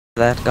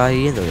that guy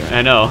either.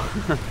 I know.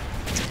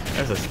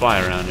 There's a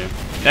spy around you.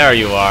 There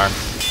you are.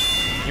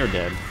 You're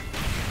dead.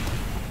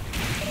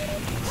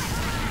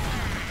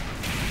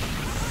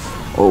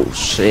 Oh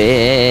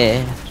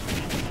shit.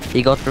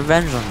 He got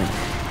revenge on me.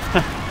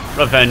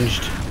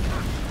 Revenged.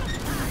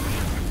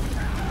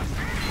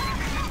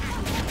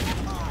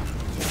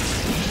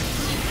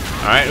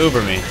 Alright,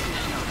 Uber me.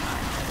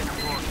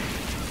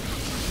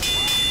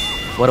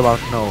 What about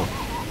no?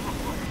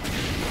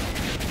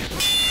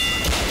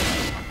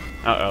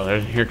 Uh-oh,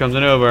 here comes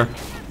an Uber.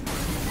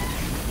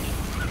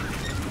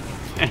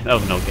 That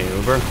was an okay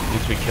Uber. At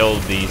least we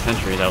killed the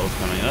sentry that was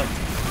coming up.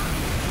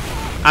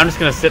 I'm just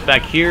gonna sit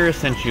back here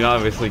since you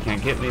obviously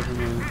can't get me from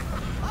here.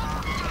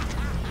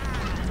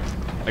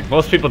 Like,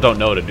 most people don't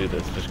know to do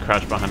this. Just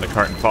crouch behind the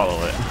cart and follow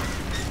it.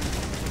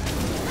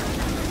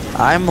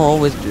 I'm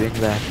always doing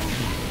that.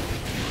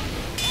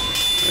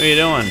 What are you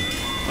doing?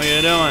 What are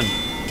you doing?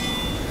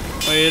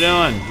 What are you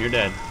doing? You're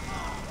dead.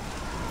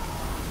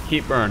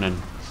 Keep burning.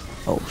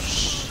 Oh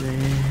shit.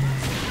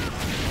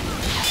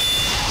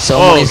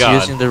 Someone is God.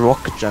 using the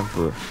rocket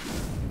jumper.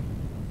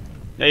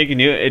 Yeah, you can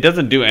do it. It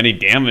doesn't do any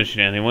damage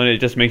to anyone. It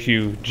just makes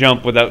you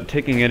jump without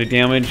taking any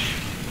damage.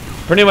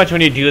 Pretty much when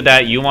you do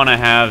that, you want to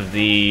have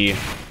the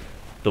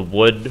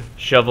wood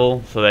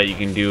shovel so that you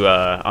can do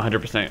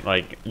 100%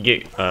 like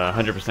get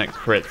 100%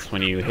 crits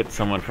when you hit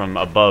someone from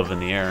above in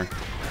the air.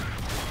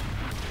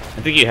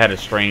 I think you had a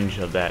strange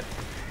of that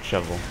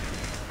shovel.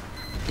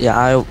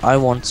 Yeah, I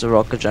want the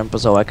rocket jumper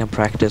so I can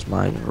practice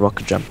my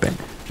rocket jumping.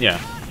 Yeah.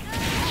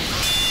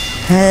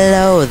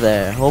 Hello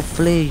there.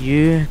 Hopefully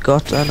you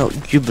got an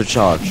Uber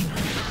charge.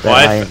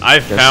 Well,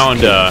 I've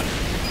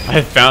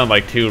found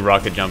like 2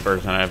 rocket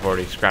jumpers and I've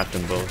already scrapped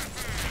them both.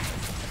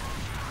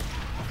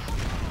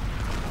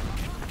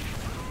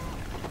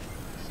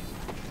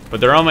 But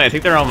they're only, I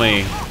think they're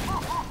only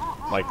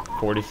like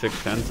 46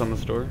 cents on the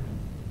store.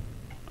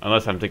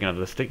 Unless I'm thinking of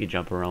the sticky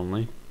jumper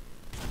only.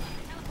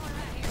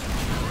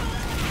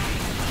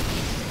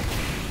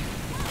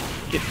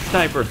 Get the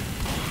sniper.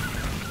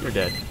 You're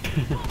dead.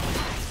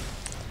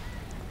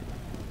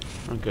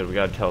 Oh good, we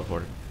got a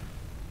teleporter.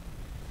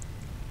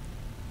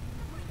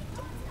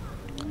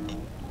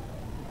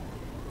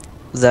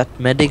 That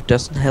medic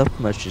doesn't help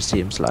much, it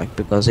seems like,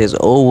 because he's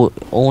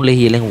only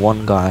healing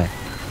one guy.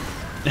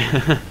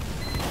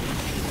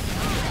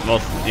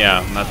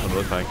 Yeah, that's what it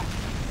looks like.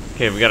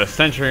 Okay, we got a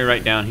sentry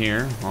right down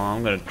here. Well,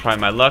 I'm gonna try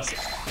my luck.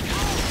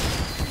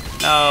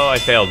 No, I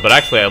failed, but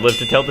actually I lived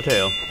to tell the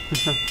tale.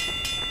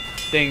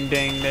 Ding,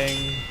 ding,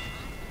 ding.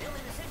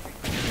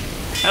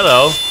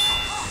 Hello.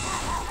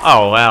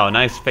 Oh wow,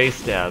 nice face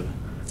stab.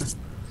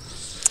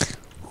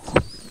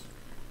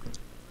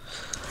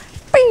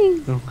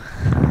 Bing.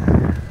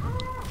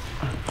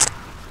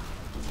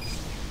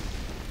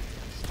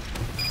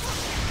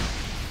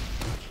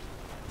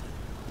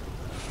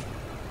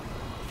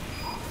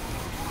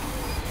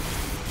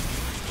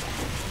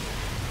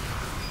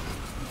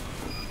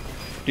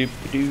 Doop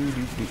doo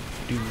doop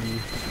doop doo.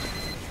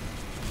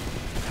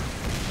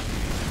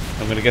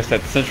 I'm gonna guess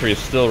that sentry is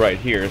still right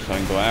here, so I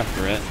can go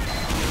after it.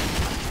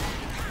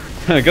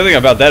 The good thing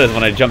about that is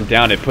when I jump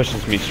down, it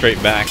pushes me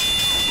straight back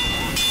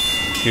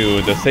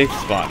to the safe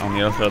spot on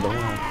the other side of the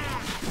wall.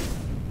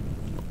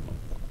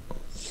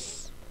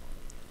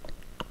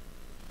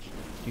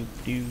 Doop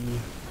doo.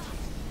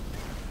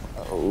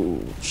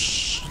 Oh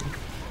shit.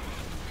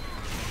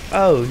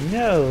 Oh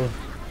no!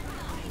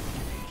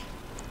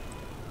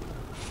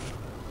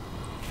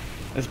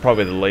 This is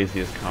probably the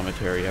laziest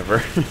commentary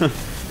ever.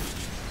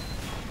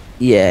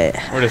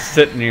 Yeah. We're just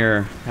sitting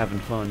here having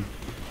fun.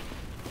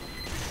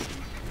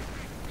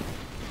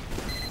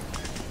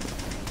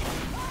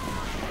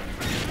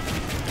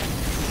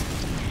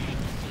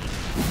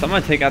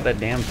 Someone take out that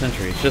damn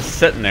sentry. It's just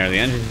sitting there. The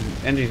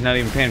engine's not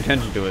even paying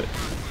attention to it.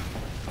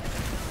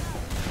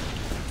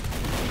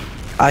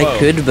 I Whoa.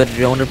 could, but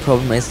the only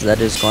problem is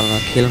that it's gonna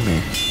kill me.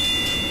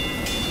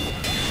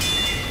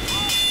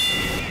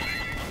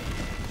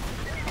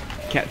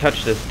 Can't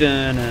touch this.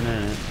 Dun, dun,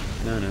 dun,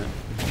 dun, dun.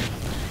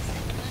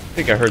 I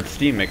think I heard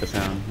Steam make a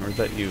sound, or is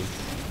that you?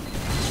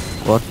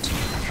 What?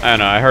 I don't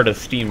know, I heard a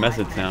Steam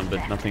message sound,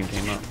 but nothing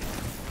came up.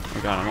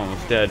 Oh god, I'm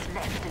almost dead.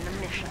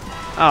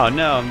 Oh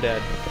no, I'm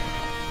dead.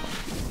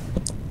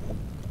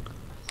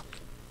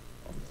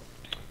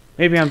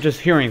 Maybe I'm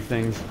just hearing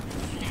things.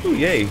 Ooh,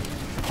 yay.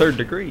 3rd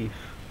degree.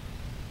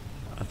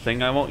 A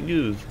thing I won't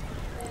use.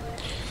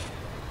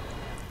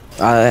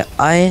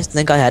 I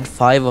think I had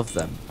 5 of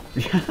them.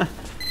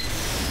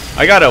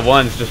 I got it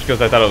once just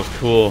because I thought it was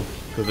cool,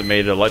 because it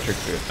made electric,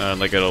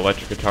 like an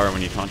electric guitar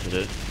when you taunted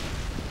it.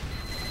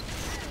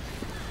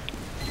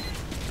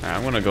 Alright,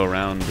 I'm gonna go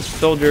around this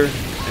soldier in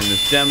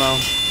this demo.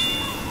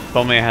 If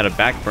only I had a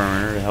back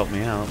burner to help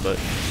me out, but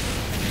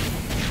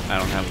I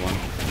don't have one.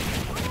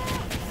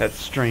 That's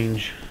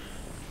strange.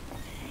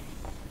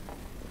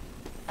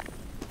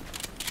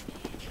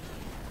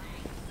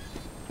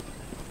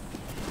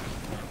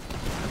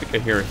 I think I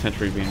hear a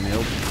sentry being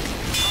nailed.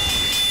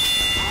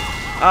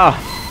 Ah,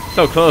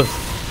 so close.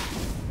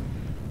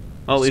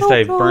 Well, at least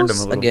I burned him a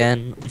little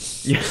again.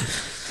 bit. Yeah.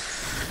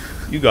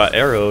 You got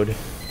arrowed.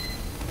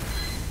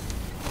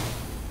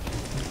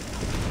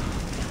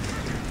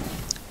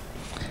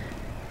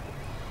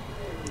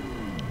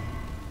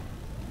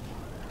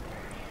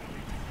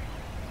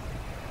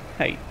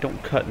 Hey,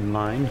 don't cut in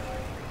line.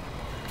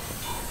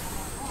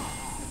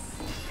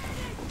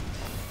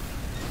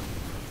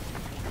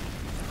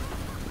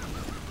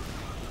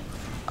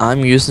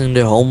 I'm using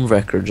the home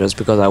wrecker just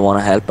because I want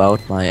to help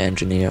out my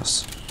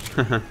engineers.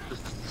 Oh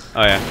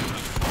yeah.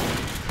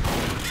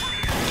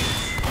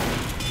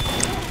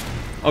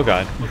 Oh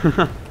god.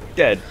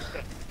 Dead.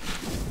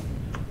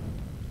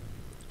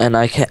 And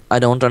I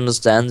don't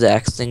understand the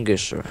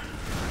extinguisher.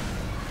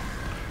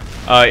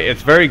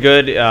 It's very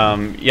good.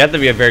 You have to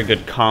be a very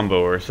good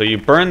comboer. So you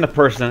burn the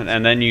person,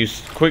 and then you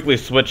quickly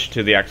switch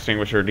to the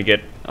extinguisher to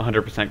get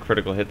 100%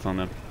 critical hits on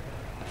them.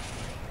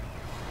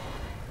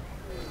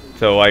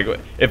 So like,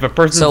 if a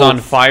person's on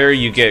fire,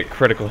 you get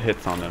critical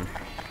hits on them,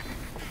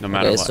 no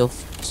matter what.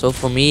 So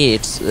for me,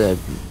 it's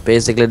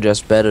basically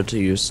just better to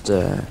use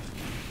the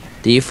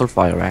default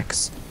fire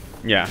axe.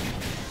 Yeah.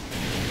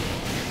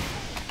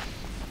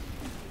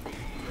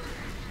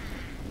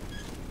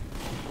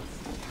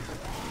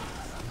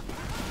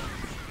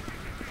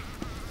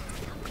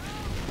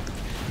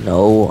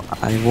 No,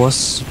 I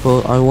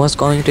was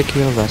going to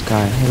kill that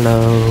guy.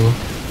 Hello.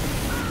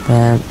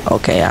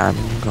 Okay, I'm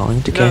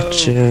going to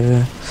catch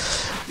you.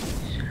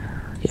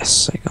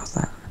 Yes, I got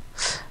that.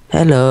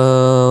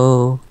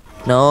 Hello.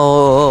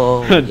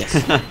 No.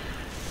 Yes.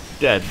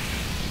 Dead.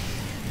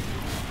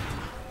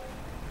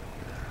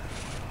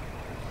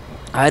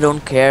 I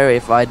don't care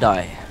if I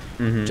die,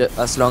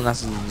 as long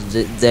as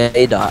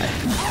they die.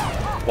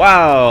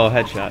 Wow,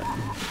 headshot.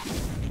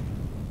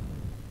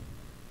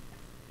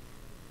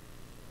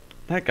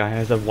 That guy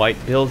has a white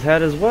Bill's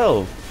head as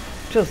well,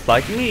 just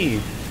like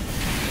me.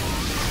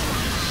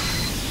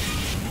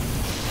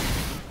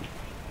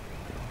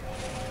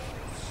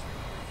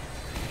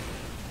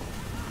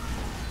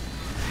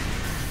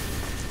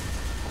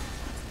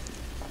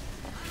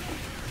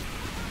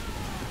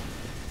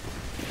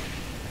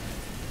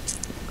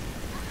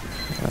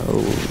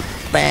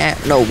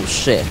 No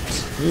shit.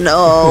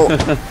 No.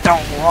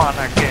 Don't want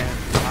again.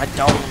 I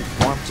don't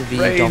want to be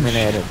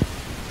dominated.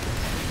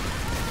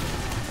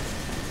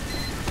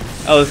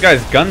 Oh, this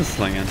guy's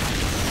gunslinging.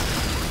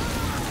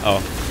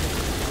 Oh.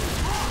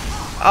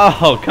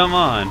 Oh, come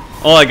on.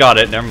 Oh, I got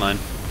it. Never mind.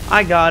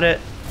 I got it.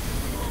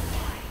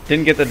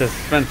 Didn't get the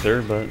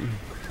dispenser, but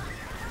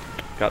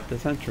got the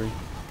sentry.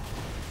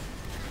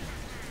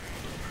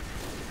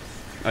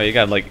 Oh, you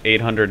got like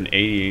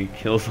 880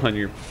 kills on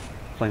your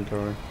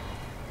flamethrower.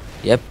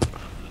 Yep.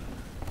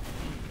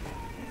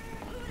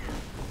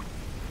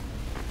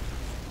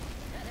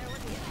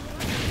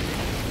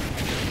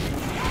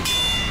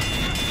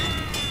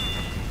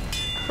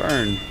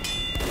 Burn.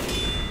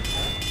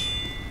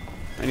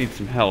 I need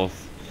some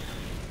health.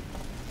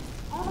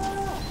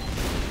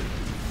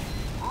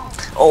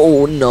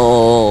 Oh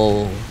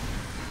no.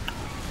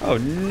 Oh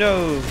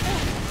no.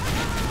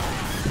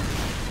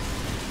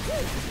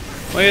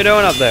 What are you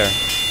doing up there?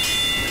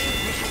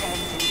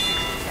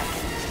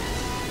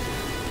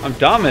 I'm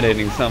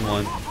dominating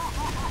someone.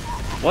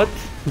 What?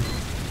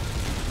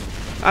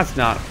 That's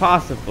not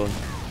possible.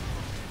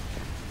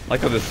 I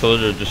like how this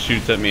soldier just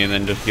shoots at me and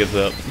then just gives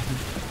up.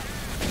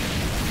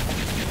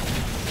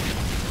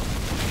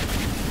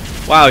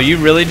 Wow, you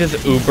really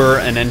just Uber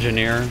an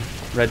engineer,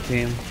 red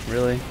team?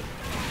 Really?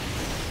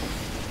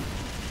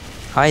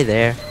 Hi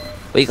there.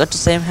 We got the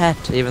same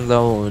hat, even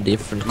though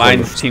different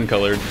Mine's colors. team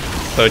colored,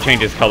 so it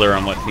changes color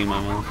on what team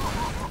I'm on.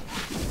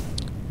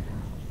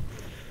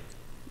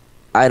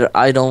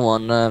 I don't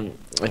wanna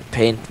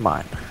paint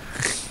mine.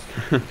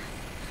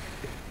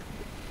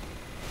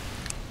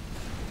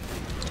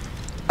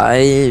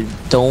 I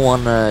don't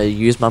wanna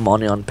use my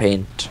money on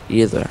paint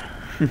either.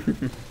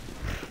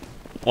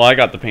 Well, I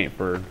got the paint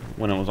for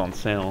when it was on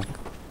sale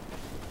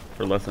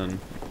for less than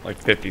like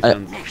 50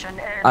 cents.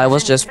 I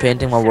was just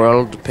painting my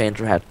world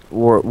painter hat,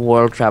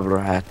 world traveler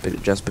hat,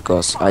 just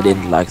because I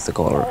didn't like the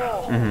color.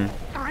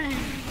 3,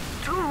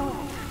 2,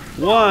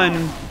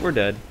 1, we're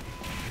dead.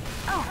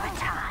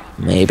 overtime.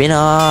 Maybe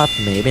not,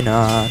 maybe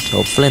not,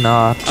 hopefully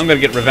not. I'm gonna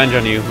get revenge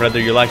on you, whether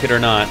you like it or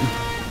not.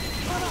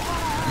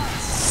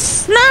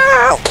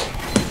 No!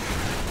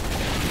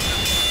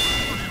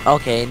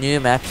 Okay, new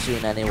map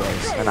soon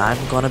anyways, and I'm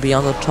gonna be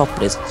on the top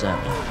list then.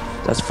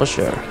 That's for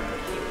sure.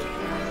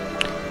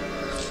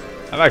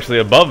 I'm actually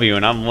above you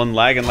and I'm one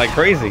lagging like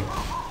crazy.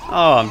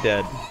 Oh, I'm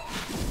dead.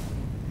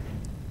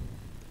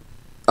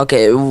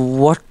 Okay,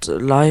 what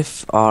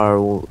life are...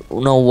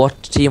 No,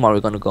 what team are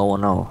we gonna go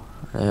on now?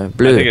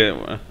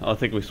 Blue. I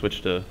think we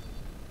switched to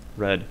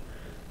red.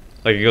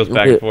 Like it goes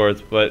back and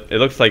forth, but it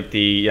looks like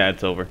yeah,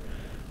 it's over.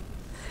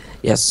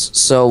 Yes,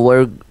 so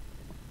we're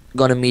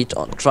gonna meet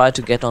on, try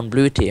to get on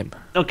blue team.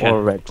 Okay.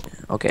 Or red.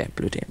 Okay,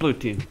 blue team. Blue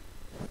team.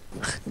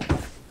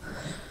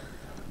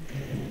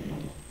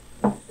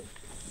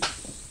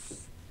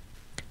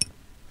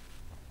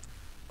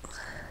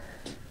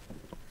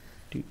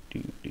 do,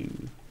 do, do.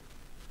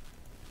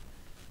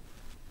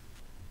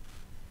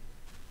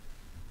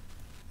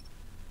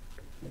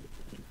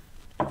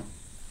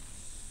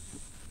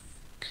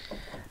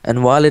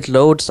 And while it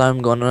loads,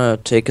 I'm gonna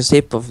take a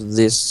sip of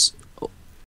this